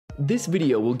This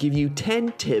video will give you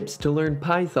 10 tips to learn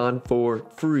Python for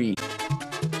free.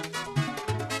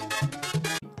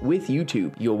 With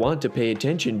YouTube, you'll want to pay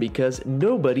attention because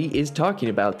nobody is talking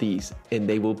about these, and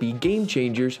they will be game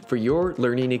changers for your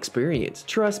learning experience.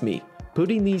 Trust me,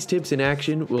 putting these tips in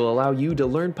action will allow you to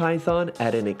learn Python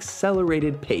at an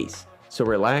accelerated pace. So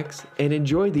relax and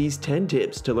enjoy these 10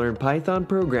 tips to learn Python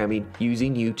programming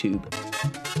using YouTube.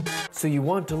 So you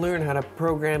want to learn how to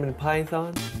program in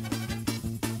Python?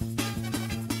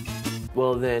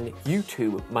 Well then,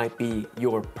 YouTube might be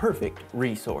your perfect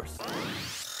resource.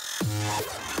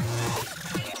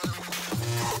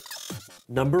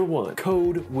 Number 1,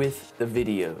 code with the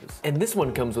videos. And this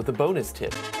one comes with a bonus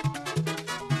tip.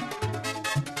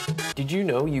 Did you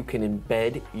know you can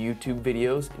embed YouTube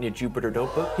videos in a Jupyter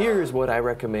notebook? Here's what I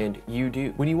recommend you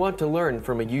do. When you want to learn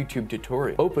from a YouTube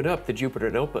tutorial, open up the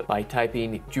Jupyter notebook by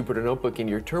typing Jupyter notebook in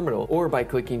your terminal or by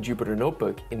clicking Jupyter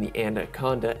notebook in the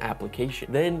Anaconda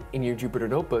application. Then in your Jupyter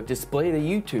notebook, display the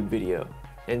YouTube video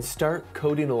and start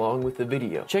coding along with the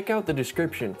video. Check out the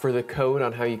description for the code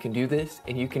on how you can do this,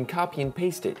 and you can copy and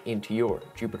paste it into your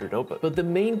Jupyter notebook. But the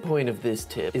main point of this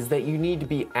tip is that you need to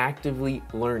be actively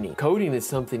learning. Coding is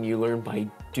something you learn by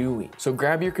doing. So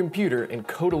grab your computer and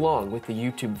code along with the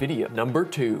YouTube video. Number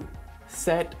 2,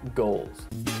 set goals.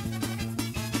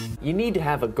 You need to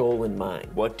have a goal in mind.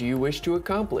 What do you wish to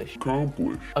accomplish?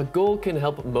 A goal can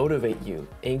help motivate you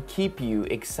and keep you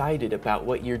excited about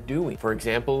what you're doing. For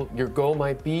example, your goal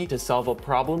might be to solve a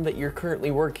problem that you're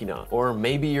currently working on. Or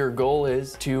maybe your goal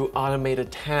is to automate a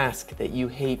task that you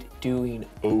hate doing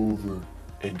over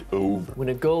and over. When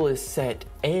a goal is set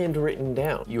and written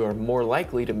down, you are more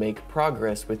likely to make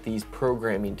progress with these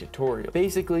programming tutorials.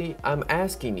 Basically, I'm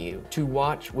asking you to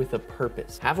watch with a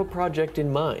purpose. Have a project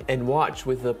in mind and watch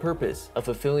with the purpose of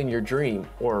fulfilling your dream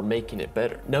or making it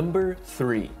better. Number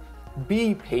 3,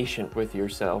 be patient with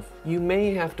yourself. You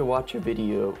may have to watch a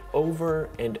video over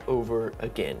and over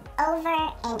again. Over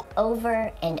and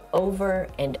over and over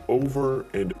and over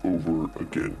and over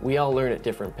again. We all learn at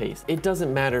different pace. It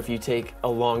doesn't matter if you take a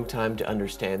long time to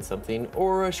understand something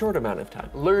or a short amount of time.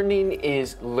 Learning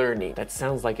is learning. That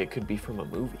sounds like it could be from a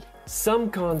movie. Some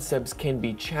concepts can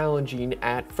be challenging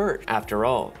at first. After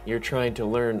all, you're trying to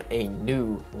learn a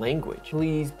new language.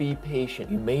 Please be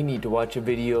patient. You may need to watch a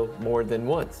video more than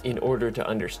once in order to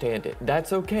understand it.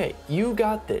 That's okay. You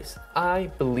got this.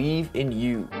 I believe in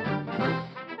you.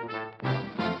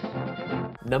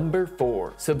 Number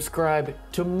 4, subscribe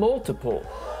to multiple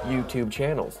YouTube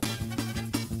channels.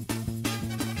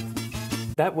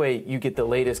 That way you get the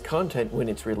latest content when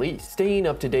it's released. Staying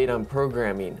up to date on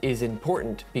programming is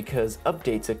important because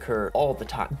updates occur all the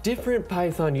time. Different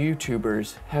Python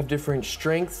YouTubers have different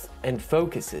strengths and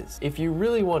focuses. If you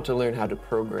really want to learn how to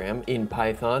program in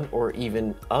Python or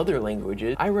even other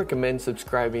languages, I recommend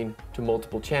subscribing to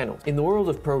multiple channels. In the world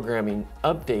of programming,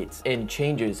 updates and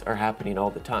changes are happening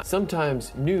all the time.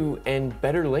 Sometimes new and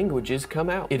better languages come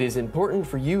out. It is important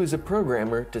for you as a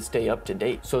programmer to stay up to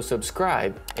date. So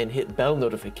subscribe and hit bell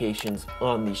notifications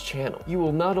on these channels. You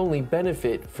will not only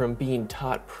benefit from being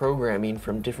taught programming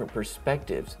from different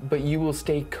perspectives, but you will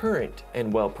stay current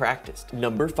and well practiced.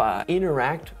 Number 5,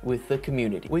 interact with the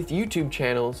community. With YouTube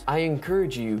channels, I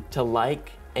encourage you to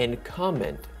like and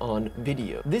comment on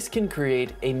video. This can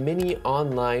create a mini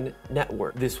online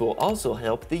network. This will also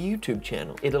help the YouTube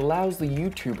channel. It allows the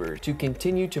YouTubers to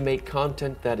continue to make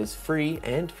content that is free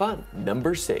and fun.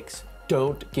 Number 6,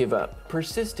 don't give up.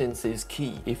 Persistence is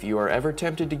key. If you are ever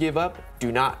tempted to give up,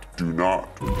 do not.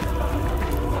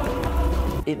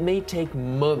 It may take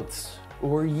months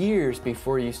or years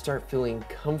before you start feeling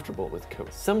comfortable with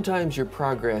code. Sometimes your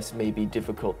progress may be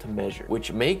difficult to measure,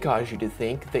 which may cause you to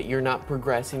think that you're not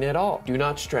progressing at all. Do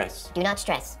not stress. do not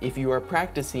stress. If you are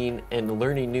practicing and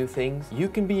learning new things, you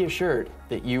can be assured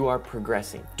that you are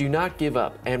progressing. Do not give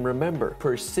up, and remember,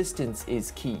 persistence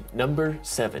is key. Number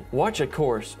 7, watch a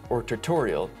course or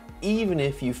tutorial even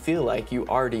if you feel like you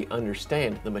already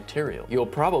understand the material. You'll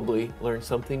probably learn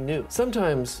something new.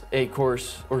 Sometimes a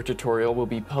course or tutorial will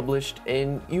be published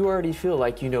and you already feel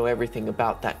like you know everything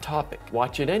about that topic.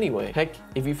 Watch it anyway. Heck,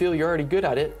 if you feel you're already good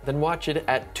at it, then watch it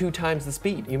at 2 times the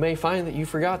speed. You may find that you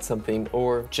forgot something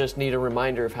or just need a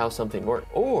reminder of how something works.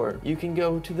 Or you can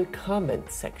go to the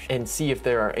comments section and see if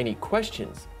there are any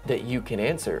questions that you can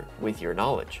answer with your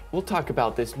knowledge. We'll talk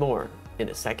about this more in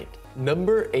a second.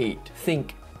 Number 8,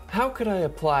 think, how could I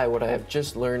apply what I have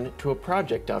just learned to a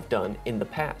project I've done in the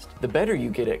past? The better you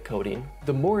get at coding,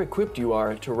 the more equipped you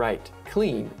are to write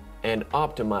clean and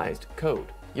optimized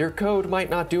code. Your code might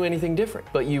not do anything different,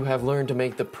 but you have learned to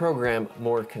make the program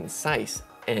more concise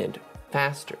and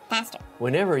faster. Faster.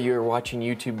 Whenever you're watching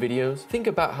YouTube videos, think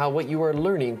about how what you are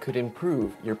learning could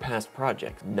improve your past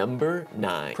projects. Number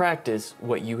 9, practice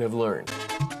what you have learned.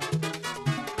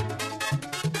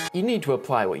 You need to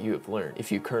apply what you have learned.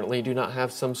 If you currently do not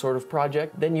have some sort of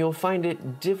project, then you'll find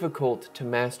it difficult to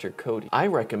master coding. I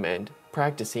recommend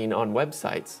practicing on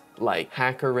websites like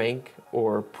HackerRank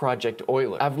or Project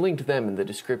Euler. I've linked them in the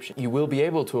description. You will be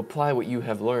able to apply what you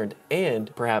have learned,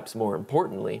 and perhaps more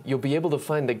importantly, you'll be able to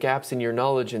find the gaps in your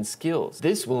knowledge and skills.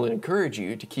 This will encourage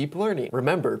you to keep learning.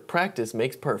 Remember, practice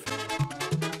makes perfect.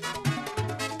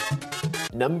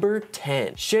 Number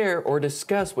 10, share or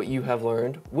discuss what you have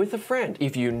learned with a friend.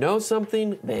 If you know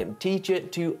something, then teach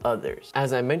it to others.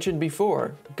 As I mentioned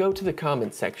before, go to the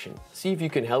comments section. See if you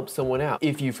can help someone out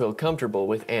if you feel comfortable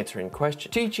with answering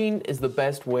questions. Teaching is the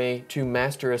best way to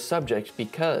master a subject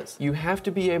because you have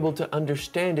to be able to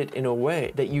understand it in a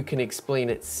way that you can explain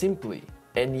it simply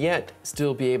and yet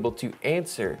still be able to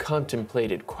answer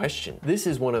contemplated questions. This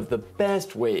is one of the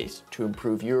best ways to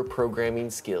improve your programming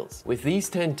skills. With these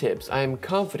 10 tips, I am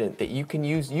confident that you can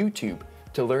use YouTube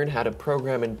to learn how to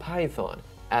program in Python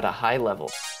at a high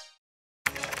level.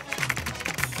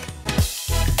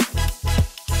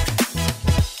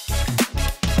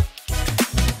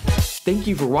 Thank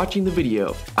you for watching the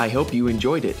video. I hope you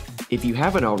enjoyed it. If you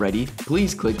haven't already,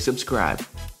 please click subscribe.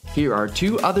 Here are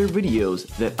 2 other videos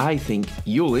that I think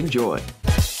you'll enjoy.